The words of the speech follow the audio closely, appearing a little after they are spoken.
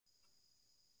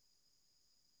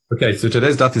Okay, so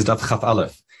today's daf is daf Chaf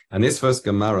Aleph, and this first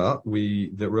Gemara,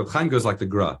 the Reb Chaim goes like the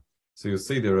Gra. So you'll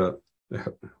see there are,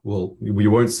 well,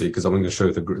 you won't see because I'm going to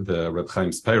show the Reb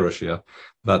Chaim's Perush here,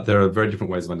 but there are very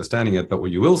different ways of understanding it. But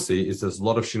what you will see is there's a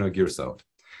lot of Shino Girsot.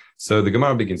 So the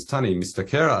Gemara begins Tani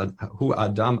Mistaker hu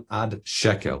Adam ad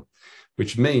shekel,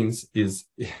 which means is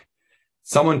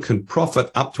someone can profit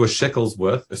up to a shekel's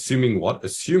worth, assuming what?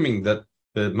 Assuming that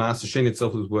the Maaser Sheni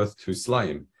itself is worth 2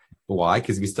 slayim. Why?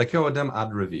 Because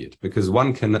because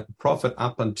one can profit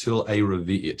up until a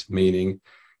revi'it, meaning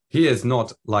here is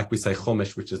not like we say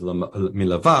chomesh, which is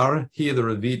milavar. Here the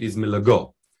revi'it is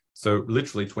milago, so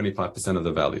literally 25% of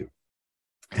the value.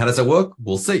 How does it work?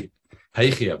 We'll see.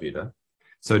 Heichi avida.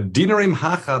 So dinarim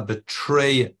hacha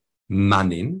betray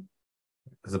manin,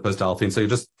 as opposed to alfin. So you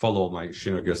just follow my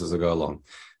shino gears as I go along.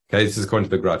 Okay, this is according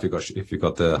to the graph. If you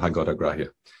got the Haggadah graph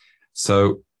here.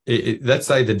 So let's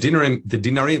say a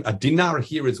dinar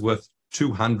here is worth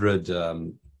 200, say,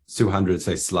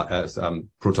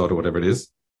 prutot or whatever it is.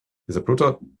 Is it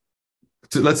prutot?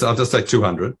 I'll just say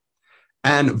 200.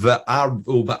 And the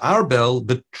arbel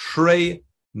betray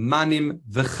manim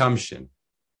v'chamshin.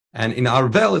 And in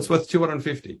arbel, it's worth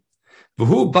 250.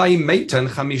 V'hu by meitan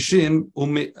chamishim,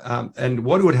 and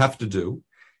what he would have to do,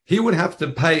 he would have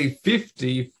to pay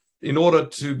 50 in order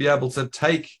to be able to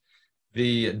take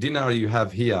the dinar you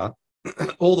have here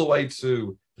all the way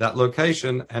to that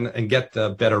location and get the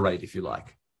better rate, if you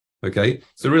like. Okay,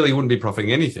 so really you wouldn't be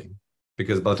profiting anything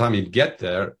because by the time you get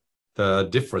there, the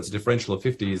differential of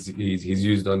 50 is he's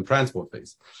used on transport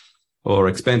fees or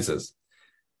expenses.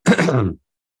 So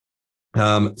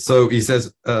he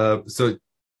says, so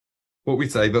what we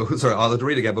say, I'll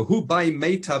read again. But who by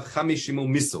meitav chamishimu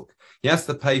misuk? He has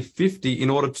to pay 50 in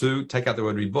order to take out the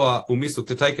word riboa umisuk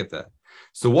to take it there.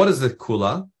 So what is the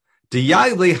kula?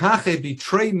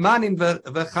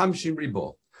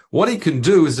 What he can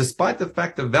do is, despite the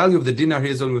fact the value of the dinar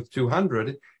here is only with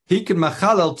 200, he can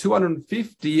machalel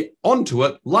 250 onto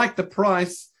it, like the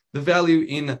price, the value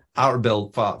in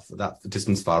arbel far, for that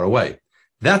distance far away.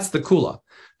 That's the kula,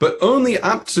 but only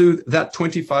up to that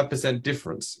 25%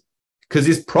 difference, because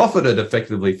he's profited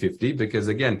effectively 50. Because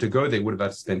again, to go there would have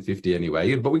had to spend 50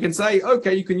 anyway. But we can say,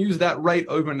 okay, you can use that rate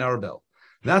over in arbel.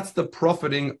 That's the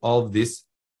profiting of this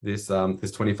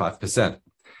 25%.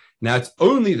 Now it's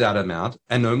only that amount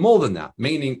and no more than that.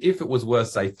 Meaning, if it was worth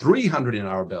say 300 in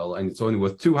arbel and it's only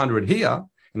worth 200 here,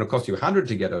 and it'll cost you 100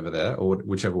 to get over there, or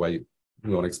whichever way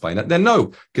you want to explain it, then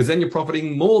no, because then you're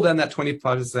profiting more than that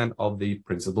 25% of the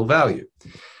principal value.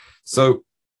 So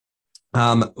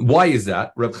why is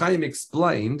that? Reb Chaim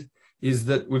explained is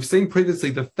that we've seen previously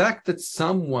the fact that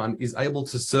someone is able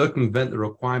to circumvent the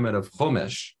requirement of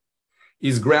chomesh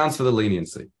is grounds for the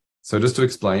leniency. So just to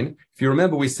explain, if you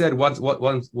remember, we said what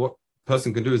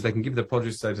person can do is they can give the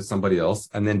produce say to somebody else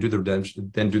and then do the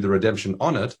redemption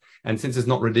on it. And since it's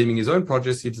not redeeming his own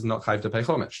produce, he does not have to pay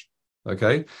chomesh.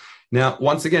 Okay. Now,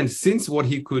 once again, since what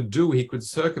he could do, he could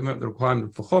circumvent the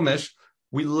requirement for chomesh,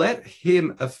 we let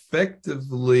him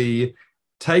effectively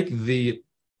take the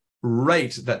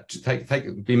rate that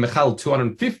be mechal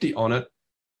 250 on it,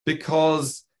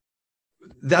 because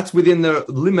that's within the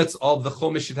limits of the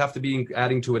chomesh you'd have to be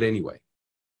adding to it anyway.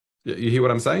 You hear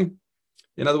what I'm saying?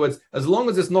 In other words, as long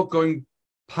as it's not going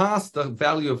past the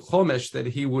value of chomesh that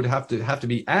he would have to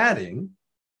be adding,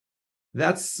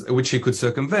 that's which he could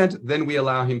circumvent, then we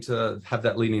allow him to have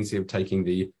that leniency of taking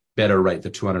the better rate, the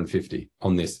 250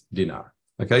 on this dinar.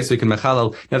 Okay, so you can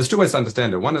mechalel. Now, there's two ways to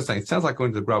understand it. One is saying it sounds like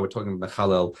going to the Gra, we're talking about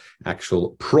mechalel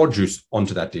actual produce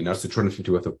onto that dinar, so 250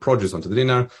 worth of produce onto the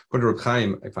dinar. According to Reb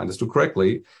Chaim, if I understood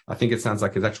correctly, I think it sounds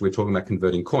like it's actually we're talking about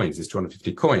converting coins, these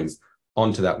 250 coins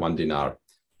onto that one dinar.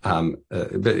 But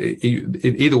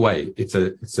either way, it's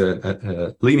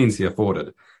a leniency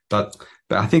afforded. But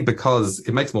I think because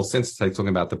it makes more sense to say talking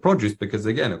about the produce, because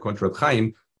again, according to Reb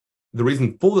Chaim, the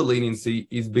reason for the leniency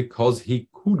is because he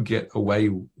could get away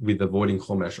with avoiding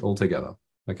chomesh altogether.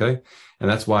 Okay, and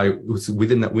that's why it's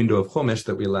within that window of chomesh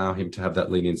that we allow him to have that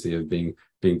leniency of being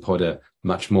put a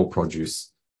much more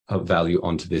produce of value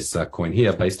onto this coin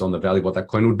here, based on the value what that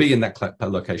coin would be in that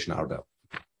location arbel.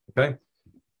 Okay,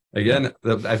 again,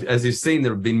 as you've seen,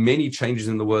 there have been many changes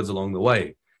in the words along the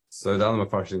way. So the other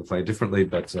Mepharshim will play differently,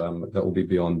 but that will be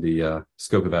beyond the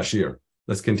scope of our shir.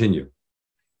 Let's continue.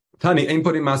 Tani,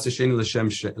 Maaser Sheni l'shem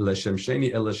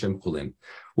sheni el l'shem chulin.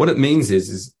 What it means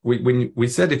is when we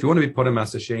said if you want to be put in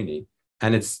Maaser Sheni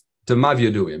and it's demav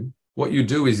yaduim, what you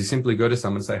do is you simply go to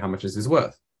someone and say how much is this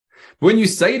worth. But when you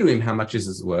say to him how much is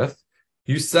this worth,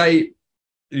 you treat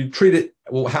it,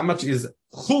 well, how much is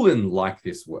chulin like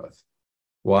this worth?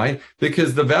 Why?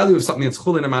 Because the value of something that's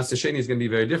chulin and Maaser Sheni is going to be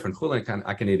very different. Chulin,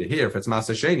 I can eat it here. If it's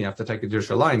Maaser Sheni, I have to take it to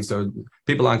Yerushalayim, so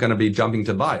people aren't going to be jumping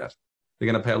to buy it.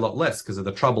 They're going to pay a lot less because of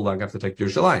the trouble they're going to have to take to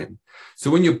Yerushalayim.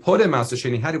 So when you put in Maaser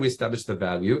Sheni, how do we establish the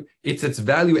value? It's its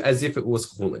value as if it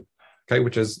was chulin, okay,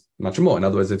 which is much more. In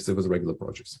other words, if it was regular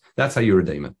produce. That's how you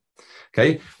redeem it.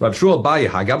 Okay? Rav Shmuel Abaye,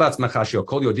 Hagabatz Machashio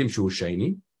Kol Yodim Shu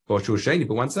Sheni, or Shu Sheni,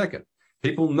 but 1 second.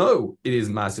 People know it is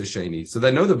Maaser Sheni, so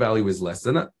they know the value is less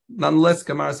than it. Nonetheless,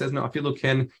 Gemara says, no, if you look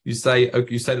in, you say to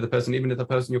the person, even if the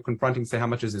person you're confronting say, how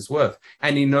much is this worth?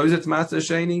 And he knows it's Maaser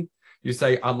Sheni, you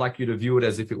say, I'd like you to view it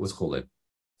as if it was chulin.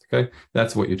 Okay,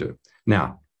 that's what you do.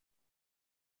 Now,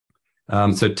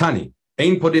 so Tani,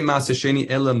 Ein Podim Maaser Sheni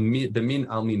Ela Bemin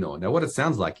Al Mino. Now, what it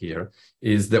sounds like here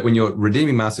is that when you're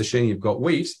redeeming Maaser Sheni, you've got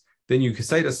wheat, then you can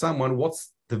say to someone,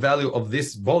 what's the value of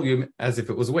this volume as if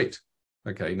it was wheat?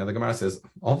 Okay, now the Gemara says,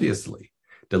 obviously,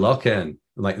 Delaken,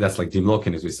 that's like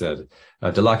Dimloken, as we said.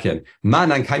 Delaken,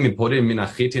 Manan Kaimin Podim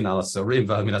Minachitin al Sarim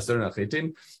Val Minasarin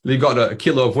Achitin. You got a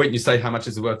kilo of wheat, and you say how much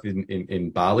is it worth in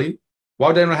barley.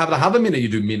 Why don't I have the havamina? You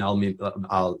do min al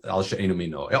she'enu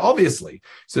mino. Obviously,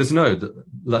 says no.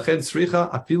 Lachen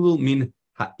sricha afilu min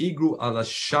ha'igru al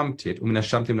shamtit umin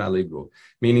hashamtim na'aligru.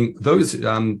 Meaning those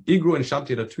igru and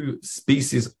shamtit are two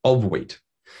species of wheat.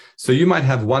 So you might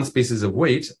have one species of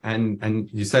wheat, and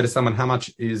you say to someone, what's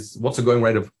the going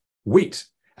rate of wheat?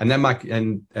 And then what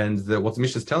the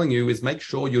Mishnah is telling you is make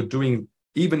sure you're doing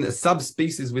even a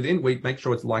subspecies within wheat, make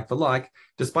sure it's like for like,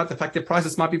 despite the fact that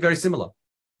prices might be very similar.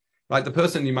 Like the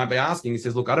person you might be asking, he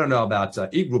says, look, I don't know about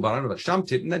igru, but I don't know about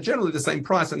shamtit, and they're generally the same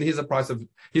price, and here's the price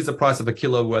of a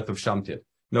kilo worth of shamtit.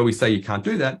 No, we say you can't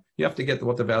do that. You have to get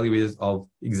what the value is of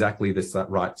exactly this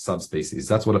right subspecies.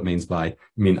 That's what it means by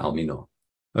min al mino.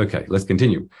 Okay, let's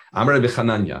continue. Amar Rebbe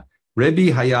Chananya,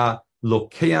 Rebbe haya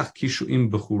lokeach kishuim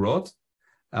bechurot.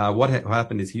 What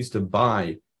happened is he used to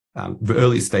buy the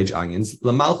early stage onions,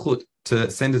 la malchut,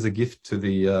 to send as a gift to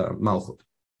the malchut.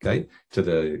 Okay, to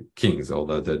the kings or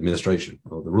the administration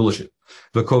or the rulership.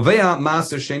 V'kovea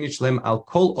Maaser Sheni shlem al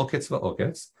kol oketz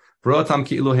va'oketz v'rotam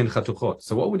ki'ilu hen chatuchot.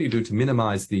 So what would he do to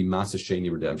minimize the Maaser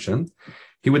Sheni redemption?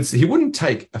 He wouldn't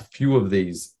take a few of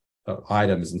these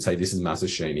items and say this is Maaser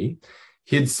Sheni.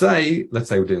 He'd say, let's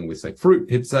say we're dealing with say fruit.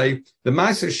 He'd say the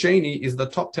Maaser Sheni is the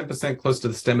top 10% close to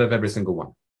the stem of every single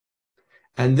one.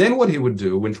 And then what he would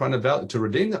do when trying to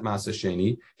redeem that Maaser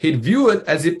Sheni, he'd view it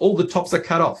as if all the tops are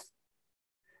cut off.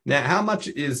 Now, how much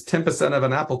is 10% of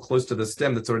an apple close to the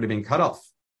stem that's already been cut off?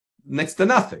 Next to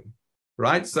nothing,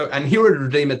 right? So, and he would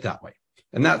redeem it that way.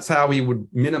 And that's how he would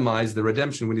minimize the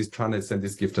redemption when he's trying to send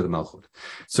this gift to the Malchut.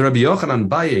 So Rabbi Yochanan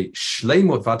Baye,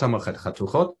 Shleimot v'atamachet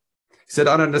chatuchot, he said,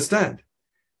 I don't understand.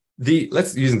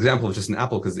 Let's use an example of just an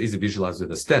apple because it's easy to visualize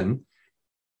with a stem.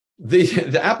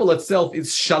 The apple itself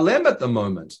is shalem at the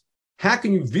moment. How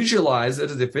can you visualize it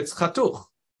as if it's chatuch?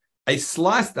 A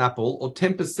sliced apple or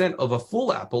 10% of a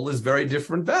full apple is very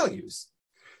different values.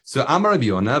 So Amar Rabbi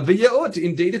Yonah, v'yeot,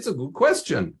 indeed, it's a good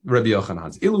question, Rabbi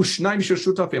Yochanan's. Ilu shnaim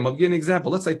shutafim. I'll give you an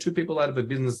example. Let's say two people out of a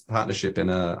business partnership in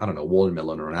a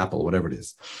watermelon or an apple or whatever it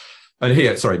is. And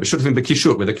here, sorry, b'shutafim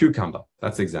b'kishut, with a cucumber.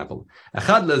 That's the example.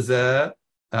 Echad lezeh,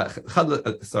 one's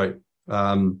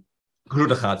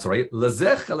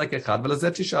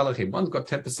got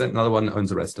 10%, another one owns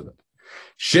the rest of it.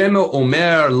 Shemo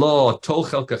omer lo tol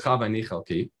chelkecha v'ani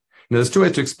chelki. Now, there's two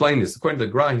ways to explain this. According to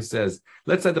the Gra, he says,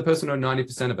 let's say the person owned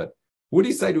 90% of it. Would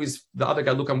he say to the other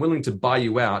guy, look, I'm willing to buy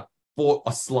you out for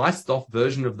a sliced off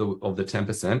version of the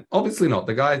 10%? Obviously not.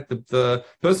 The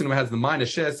person who has the minor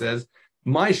share says,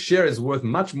 my share is worth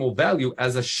much more value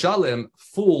as a shalem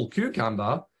full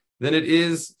cucumber than it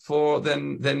is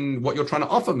than what you're trying to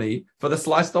offer me for the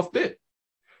sliced off bit.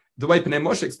 The way Pnei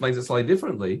Moshe explains it slightly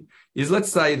differently is, let's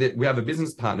say that we have a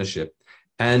business partnership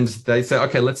and they say,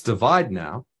 okay, let's divide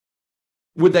now.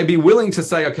 Would they be willing to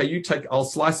say, okay, I'll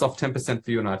slice off 10%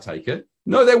 for you and I take it?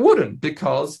 No, they wouldn't,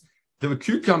 because the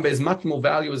cucumber is much more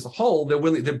value as a whole. They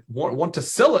want to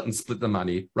sell it and split the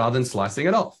money rather than slicing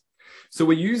it off. So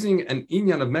we're using an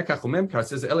inyan of mekach or memkar. It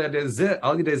says,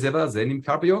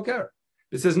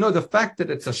 it says, no, the fact that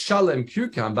it's a shalem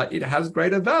cucumber, it has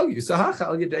greater value. So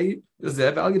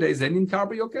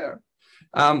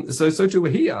to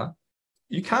here,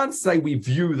 you can't say we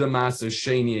view the Maaser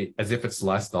Sheni as if it's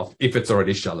sliced off, if it's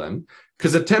already shalem,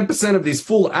 because 10% of these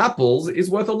full apples is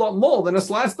worth a lot more than a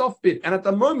sliced off bit. And at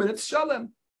the moment, it's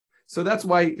shalem. So that's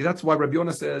why Rabbi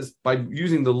Yonah says, by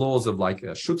using the laws of like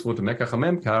shutzvot to mekach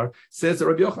memkar, says that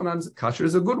Rabbi Yochanan's kasher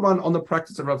is a good one on the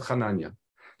practice of Rav Chananya.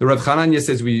 The Rav Chananya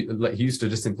says he used to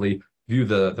just simply view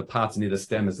the parts near the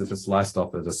stem as if it's sliced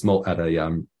off as as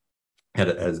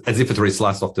if it's already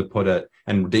sliced off to put it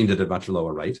and redeemed it at a much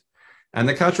lower rate. And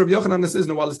the Kasher of Yochanan says,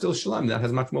 no, while it's still Shalom, that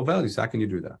has much more value. So how can you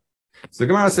do that? So the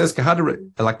Gemara says,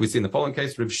 like we see in the following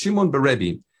case, Rav Shimon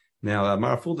Berebi. Now,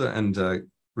 Marafulda and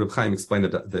Reb Chaim explained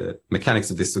the mechanics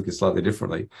of this sukkah slightly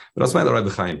differently. But I'll explain the Reb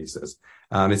Chaim, he says.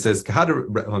 It says,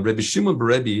 Rabbi Shimon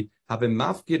Berebi have a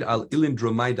mafkid al ilin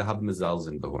dromai da have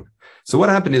mezalzin behon. So what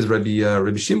happened is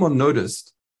Rabbi Shimon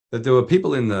noticed that there were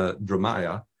people in the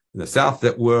Dromaya, in the south,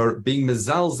 that were being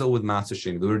mezalzel with Maaser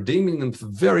Sheni. They were redeeming them for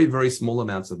very, very small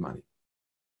amounts of money.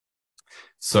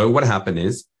 So what happened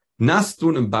is,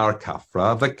 Nastun and Bar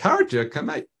Kafra, Vakarja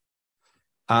Kamei.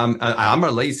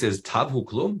 Amar Lei says, Tavhu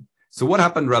Klum. So what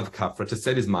happened, Rav Kafra, to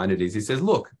set his mind at ease? He says,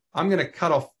 look, I'm going to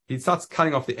cut off, he starts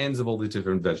cutting off the ends of all the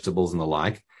different vegetables and the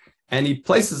like, and he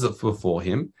places it before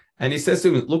him, and he says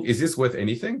to him, look, is this worth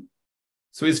anything?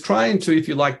 So he's trying to, if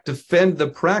you like, defend the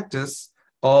practice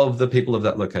of the people of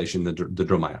that location, the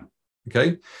Dromaya.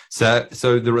 Okay?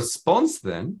 So the response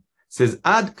then says,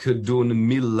 Ad Kedun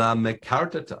Mila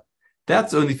Mekartata.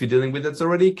 That's only if you're dealing with it's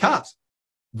already cut.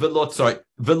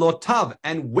 Velotav.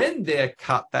 And when they're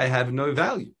cut, they have no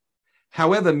value.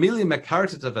 However, mili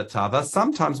mekartata vatava,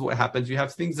 sometimes what happens, you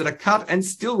have things that are cut and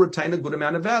still retain a good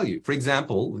amount of value. For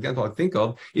example, the example I think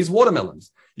of is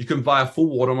watermelons. You can buy a full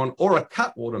watermelon or a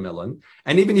cut watermelon,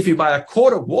 and even if you buy a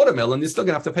quarter watermelon, you're still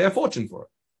going to have to pay a fortune for it.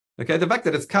 Okay, the fact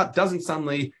that it's cut doesn't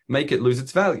suddenly make it lose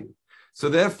its value. So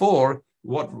therefore,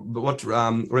 what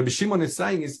Rabbi Shimon is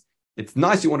saying is, it's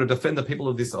nice you want to defend the people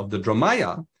of the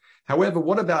Dromaya. However,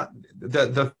 what about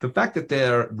the fact that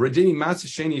they're redeeming Maaser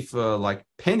Sheni for like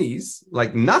pennies,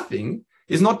 like nothing,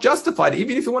 is not justified,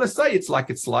 even if you want to say it's like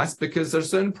it's sliced, because there are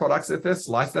certain products that they're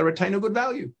sliced, they retain a good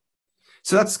value.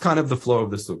 So that's kind of the flow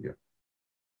of the sugya.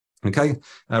 Okay,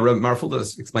 Marafulda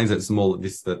explains that it's more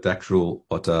that actual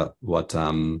what's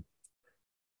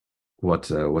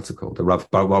it called? What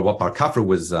Bar Kafra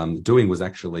was doing was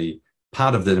actually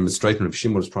part of the demonstration of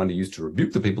Shimon was trying to use to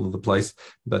rebuke the people of the place.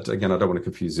 But again, I don't want to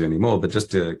confuse you anymore, but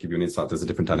just to give you an insight, there's a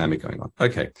different dynamic going on.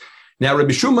 Okay. Now,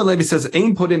 Rabbi Shuma Levi says,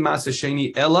 Ein put in Maaser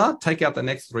Sheni Ella, take out the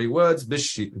next three words,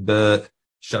 Shivyo.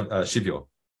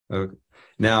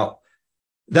 Now,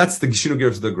 that's the Gishinugir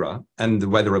of the Gra. And the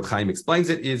way the Reb Chaim explains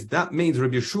it is that means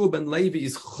Rabbi Yeshua ben Levi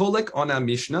is cholek on our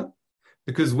Mishnah,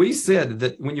 because we said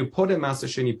that when you put in Maaser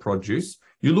Sheni produce,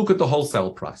 you look at the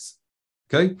wholesale price.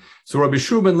 Okay, so Rabbi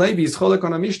Shua ben Levi is cholek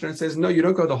on a Mishnah and says, no, you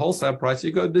don't go the wholesale price,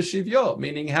 you go the shivyo,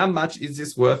 meaning how much is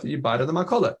this worth that you buy to the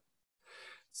makolet.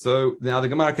 So now the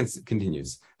Gemara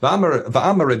continues. Va'amar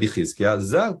Rabbi Chizkiah,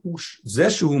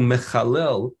 zeshu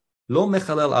mechalel, lo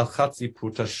mechalel al chatzi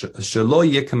pruta, shelo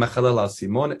yeh kemechalel al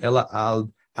simon, ela al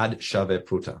ad shave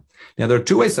pruta. Now there are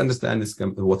two ways to understand this,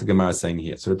 what the Gemara is saying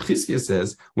here. So Rabbi Chizkiah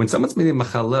says, when someone's making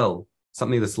mechalel,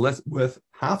 something that's less worth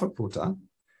half a pruta,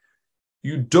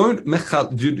 you don't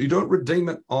redeem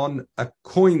it on a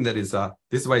coin that is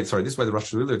this way the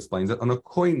Rosh Hashanah explains it, on a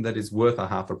coin that is worth a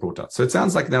half a pruta. So it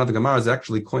sounds like now the Gemara is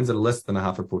actually coins that are less than a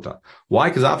half a pruta. Why?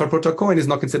 Because half a pruta coin is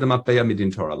not considered matbeya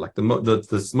midin Torah. Like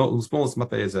the smallest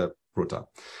matbeya is a pruta.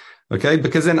 Okay,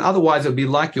 because then otherwise it would be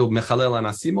like your mechalel and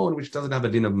asimon, which doesn't have a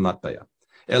din of matbeya.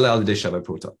 Ela al yedei shava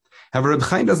pruta. However, Reb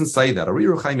Chaim doesn't say that. I read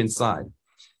Reb Chaim inside.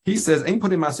 He says, "Ein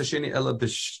putting Maaser Sheni ela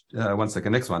one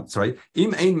second, next one. Sorry.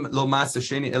 Im ein lo Maaser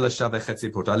Sheni ela shave chetzi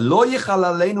pruta. Lo yichal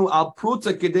aleinu al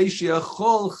pruta kedei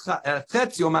sheyachol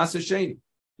chetzi o Maaser Sheni."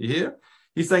 You hear?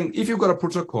 He's saying, if you've got a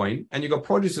pruta coin and you've got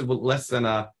produces with less than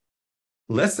a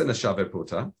shave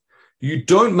pruta, you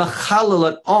don't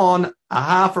machalel it on a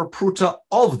half a pruta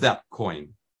of that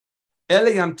coin.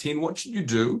 Ele yamtin. What should you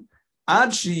do?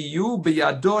 Ad shiyu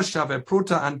biyado shave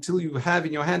pruta, until you have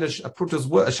in your hand a shave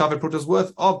pruta's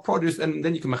worth of produce, and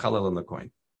then you can mechalel on the coin.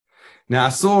 Now I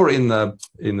saw in the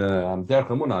Derech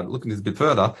Emunah, looking this a bit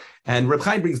further, and Reb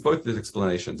Chaim brings both these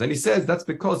explanations, and he says that's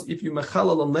because if you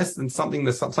mechalel on less than something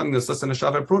that's less than a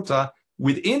shave pruta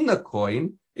within the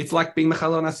coin, it's like being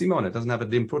mechalel on a simon. It doesn't have a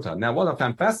dim pruta. Now what I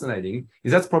found fascinating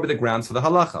is that's probably the grounds for the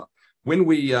halacha. When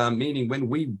we put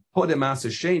a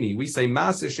Maaser Sheni, we say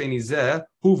Maaser Sheni zeh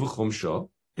hu v'chumsho,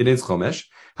 it is chomesh.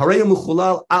 Harei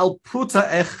muchulal al pruta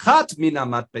echat min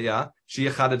hamatbeya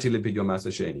sheyechadati lebidyon Maaser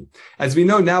Sheni. As we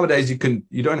know nowadays,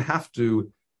 you don't have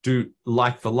to do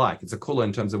like for like. It's a kula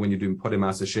in terms of when you do put a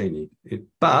Maaser Sheni.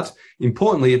 But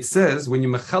importantly, it says when you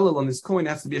mechalel on this coin, it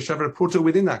has to be a shavar pruta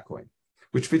within that coin,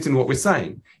 which fits in what we're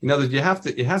saying. In other words,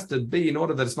 it has to be, in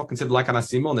order that it's not considered like an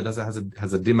asimon that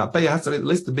has a dimah pay, it has to at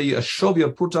least be a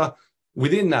shovya pruta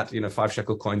within that, 5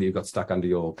 shekel coin that you've got stuck under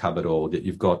your cupboard, or that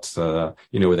you've got,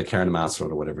 with a Karen Maaser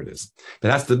or whatever it is. But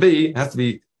it has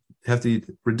to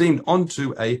be redeemed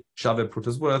onto a shaveh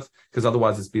pruta's worth, because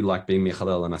otherwise it's be like being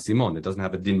mechalel and asimon. It doesn't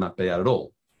have a din matbei at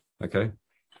all. Okay,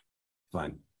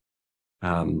 fine.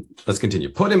 Let's continue.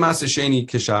 Podem Maaser Sheni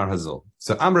Kishar Hazol.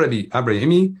 So Rabbi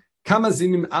Imi, Kama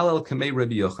Zimim Alel Kamei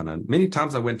Rabbi Yochanan. Many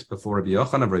times I went before Rabbi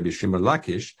Yochanan, Rabbi Shimon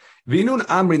Lakish. V'inun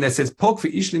Amrin that says Pok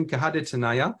Ishlim Kahade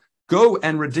Tanaya. Go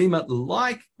and redeem it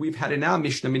like we've had in our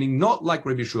Mishnah, meaning not like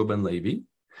Rabbi Shua ben Levi,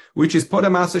 which is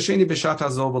Podem Maaser Sheni B'Shat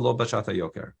Hazol V'lo B'Shat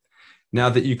HaYoker. Now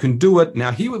that you can do it,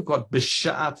 now here we've got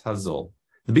B'Shat Hazol.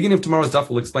 The beginning of tomorrow's daf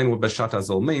will explain what B'Shat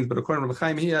Hazol means, but according to Rabbi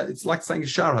Chaim here, it's like saying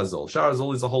Shar Hazol. Shar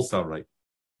Hazol is a wholesale rate.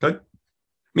 Okay?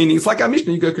 Meaning it's like our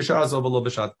Mishnah, you go Kishar Hazol V'lo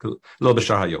B'Shar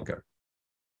HaYoker.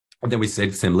 And then we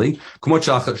said similarly, Kumot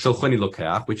Shulchani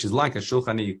Lokeach, which is like a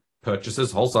Shulchani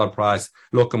purchases, wholesale price,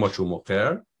 lo kamot shu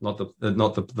mocher, not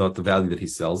the value that he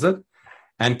sells it.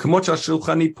 And kamot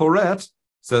shulchani poret,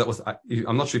 so that was,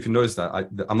 I'm not sure if you noticed that,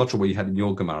 I'm not sure what you had in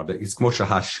your Gemara, but it's kamot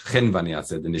shahash vani, I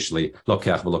said initially, lo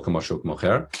keach v'lo kamot shu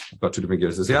mocher. I've got two different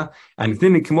gears here. And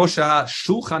then in kamot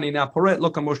shulchani na poret, lo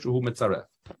kamot shu metzaref.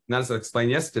 Now, as I explained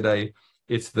yesterday,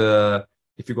 it's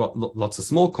if you've got lots of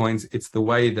small coins, it's the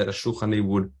way that a shulchani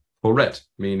would poret,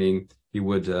 meaning he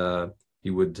would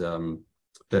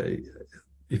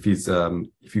if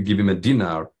you give him a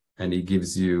dinar and he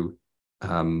gives you,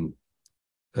 if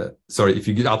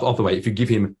you give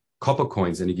him copper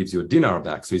coins and he gives you a dinar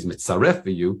back, so he's mitzaref for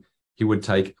you, he would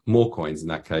take more coins in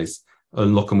that case.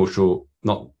 Not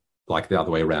like the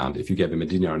other way around. If you gave him a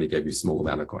dinar and he gave you a small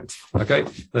amount of coins. Okay,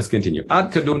 let's continue.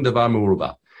 Ad kadun davar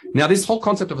muruba. Now, this whole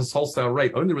concept of a wholesale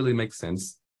rate only really makes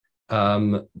sense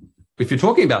if you're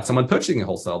talking about someone purchasing a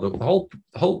wholesale. The whole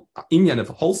inyan of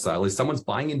wholesale is someone's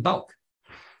buying in bulk.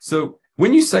 So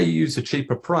when you say you use a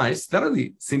cheaper price, that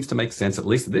only seems to make sense, at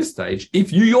least at this stage,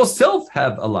 if you yourself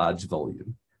have a large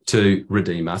volume to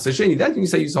redeem Maaser Sheni. Then you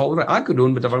say use the whole rate. I could do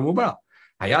it,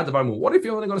 what if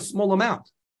you only got a small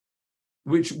amount,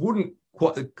 which wouldn't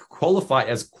qualify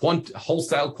as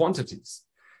wholesale quantities?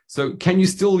 So can you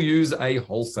still use a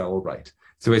wholesale rate?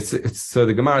 So so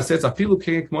the Gemara says,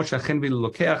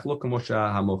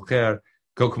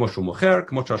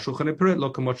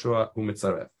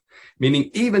 meaning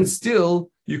even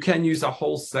still, you can use a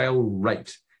wholesale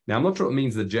rate. Now, I'm not sure it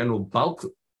means the general bulk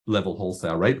level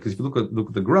wholesale rate, because if you look at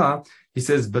the Gra, he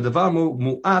says,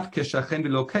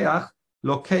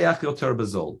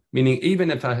 meaning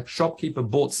even if a shopkeeper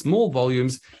bought small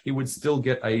volumes, he would still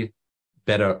get a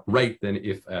better rate than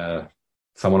if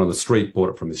someone on the street bought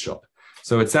it from his shop.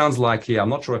 So it sounds like here, I'm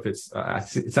not sure if it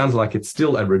sounds like it's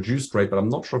still a reduced rate, but I'm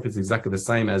not sure if it's exactly the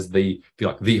same as the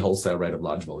wholesale rate of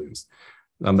large volumes.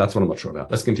 That's what I'm not sure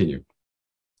about. Let's continue.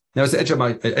 Now it's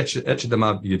Echadamav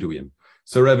Yeduyim.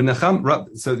 So Rav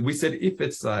Nacham, so we said if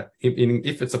it's a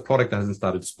product that hasn't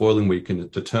started spoiling, where you can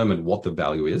determine what the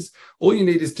value is, all you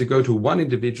need is to go to one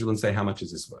individual and say, how much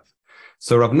is this worth?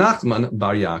 So Rav Nachman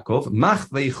Bar Yaakov,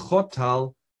 Machvei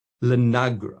Chotal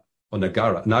Lenagra. Or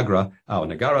Nagara,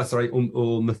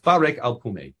 Mefarek al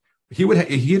Pumei.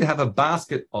 He'd have a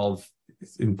basket of,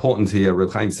 it's important here,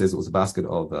 Reb Chaim says it was a basket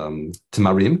of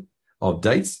tamarim, of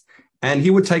dates, and he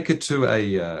would take it to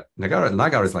a Nagara.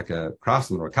 Nagara is like a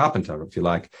craftsman or a carpenter, if you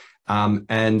like, and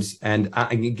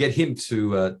get him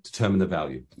to determine the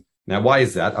value. Now, why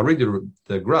is that? I'll read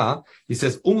the Gra. He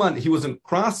says, he was a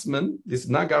craftsman. This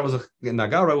Nagara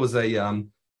was a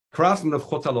craftsman of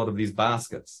chotalot, of these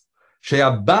baskets.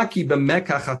 And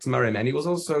he was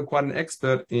also quite an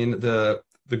expert in the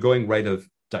going rate of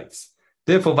dates.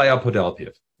 Therefore,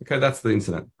 okay, that's the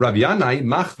incident. Rav Yanai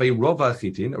machvei rova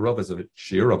chitin, rova is a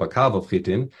shear, rova kav of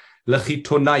chitin,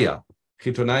 lechitonaya.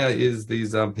 Chitonaya is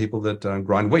these people that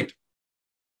grind wheat,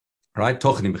 right?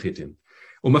 Tochenim b'chitin.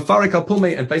 Umefarek al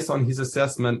pumei, and based on his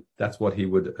assessment, that's how he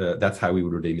would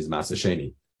redeem his Maaser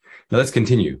Sheni. Now let's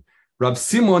continue. Rab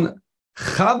Simon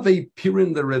chavei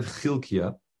pirin the Rev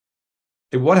Chilkia.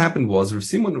 What happened was Rav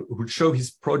Simon would show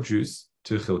his produce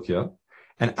to Chilkia,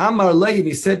 and Amar Lei,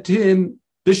 he said to him,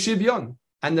 B'shivyon,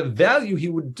 and the value he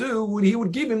would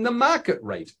give him the market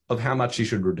rate of how much he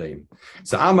should redeem.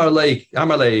 So Amar Lei,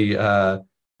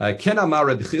 Ken Amar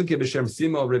Reb Chilkia b'Shem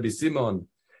Simon, Rabbi Simon,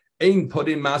 Ein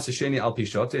Podin Maaser Sheni al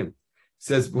Pishotim.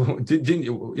 Says, didn't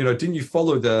you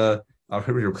follow the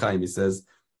Reb Chaim? He says,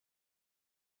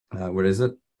 where is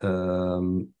it?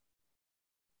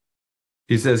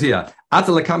 He says here,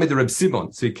 Atalakami the Reb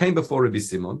Simon. So he came before Rabbi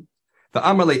Simon. The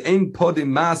Amarle ein podim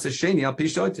Maaser Sheni al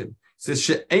pishotim. Says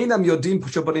she'enam yodim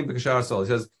pushabodim b'kashar sol. He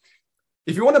says,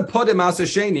 if you want to podim Maaser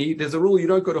Sheni, there's a rule you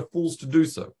don't go to fools to do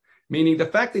so. Meaning the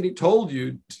fact that he told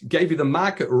you, gave you the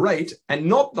market rate and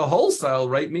not the wholesale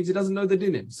rate, means he doesn't know the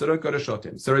dinim. So don't go to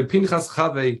shotim. So Reb Pinchas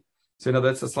Chavei. So now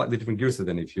that's a slightly different girsa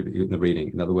than if you're in the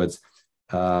reading. In other words,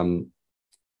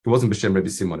 it wasn't B'Shem Rabbi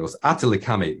Simon. It was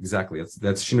Atalekame, exactly.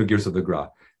 That's Shinu Girs of the Gra.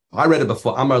 I read it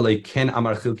before. Amar le ken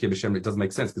amar Chilkiah b'shem. It doesn't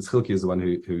make sense because Chilkiah is the one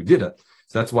who did it.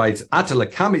 So that's why it's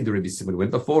Atalakami the Rabbi Simon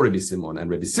went before Rabbi Simon, and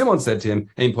Rabbi Simon said to him,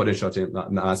 "Ein poden shotim,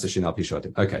 Maaser Sheni al pi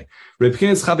shotim." Okay. Rabbi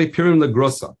Pinchas chavi pirim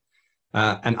legrosa,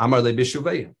 and Amar le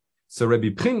b'shuvei. So Rabbi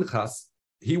Pinchas,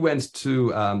 he went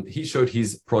to, he showed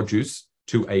his produce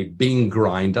to a bean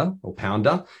grinder or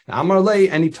pounder, Amar le,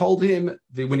 and he told him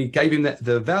that when he gave him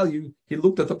the value, he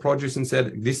looked at the produce and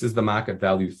said, "This is the market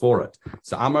value for it."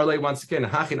 So Amar le, once again,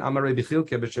 Hachin Amar Rabbi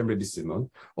Chilkiah b'shem Rabbi Simon,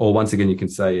 or once again you can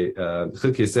say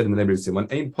Chilkiah said in the name of Rabbi Simon,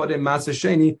 "Ein podem Maaser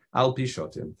Sheni al pi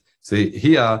shotim." So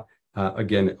here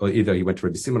again, or either he went to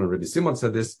Rabbi Simon or Rabbi Simon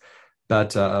said this,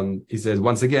 but he says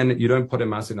once again, you don't put a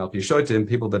Maaser al pi shotim.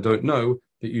 People that don't know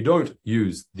that you don't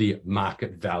use the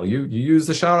market value, you use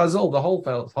the shar azol, the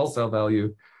wholesale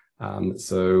value.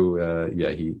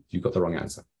 You got the wrong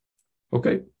answer.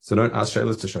 Okay, so don't ask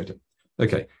Shaylas to show it.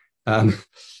 Okay,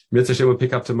 Mitzvah Shem will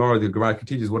pick up tomorrow. The Gemara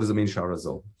continues. What does it mean, shar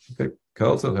azol? Okay,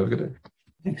 Carl, so have a good day.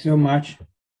 Thanks so much.